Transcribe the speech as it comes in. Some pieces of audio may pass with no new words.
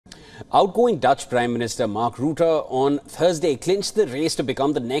Outgoing Dutch Prime Minister Mark Rutte on Thursday clinched the race to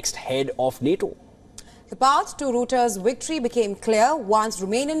become the next head of NATO. The path to Rutte's victory became clear once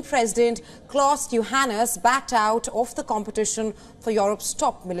Romanian President Klaus Iohannis backed out of the competition for Europe's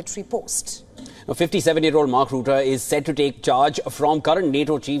top military post. Now, 57-year-old Mark Rutte is set to take charge from current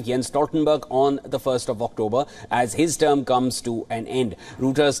NATO chief Jens Stoltenberg on the 1st of October as his term comes to an end.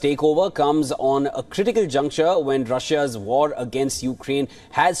 Rutte's takeover comes on a critical juncture when Russia's war against Ukraine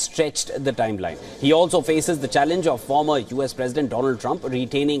has stretched the timeline. He also faces the challenge of former US President Donald Trump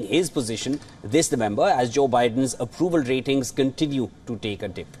retaining his position this November as Joe Biden's approval ratings continue to take a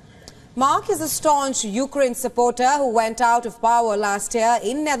dip. Mark is a staunch Ukraine supporter who went out of power last year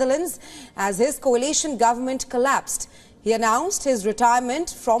in Netherlands as his coalition government collapsed. He announced his retirement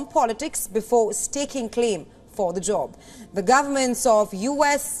from politics before staking claim for the job. The governments of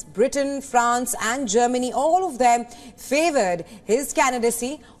US, Britain, France and Germany, all of them favoured his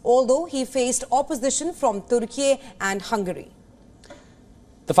candidacy, although he faced opposition from Turkey and Hungary.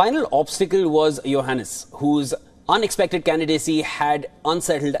 The final obstacle was Iohannis, whose unexpected candidacy had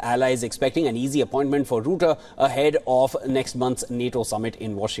unsettled allies expecting an easy appointment for Rutte ahead of next month's NATO summit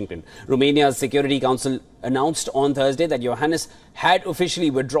in Washington. Romania's Security Council announced on Thursday that Iohannis had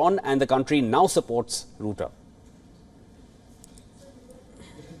officially withdrawn and the country now supports Rutte.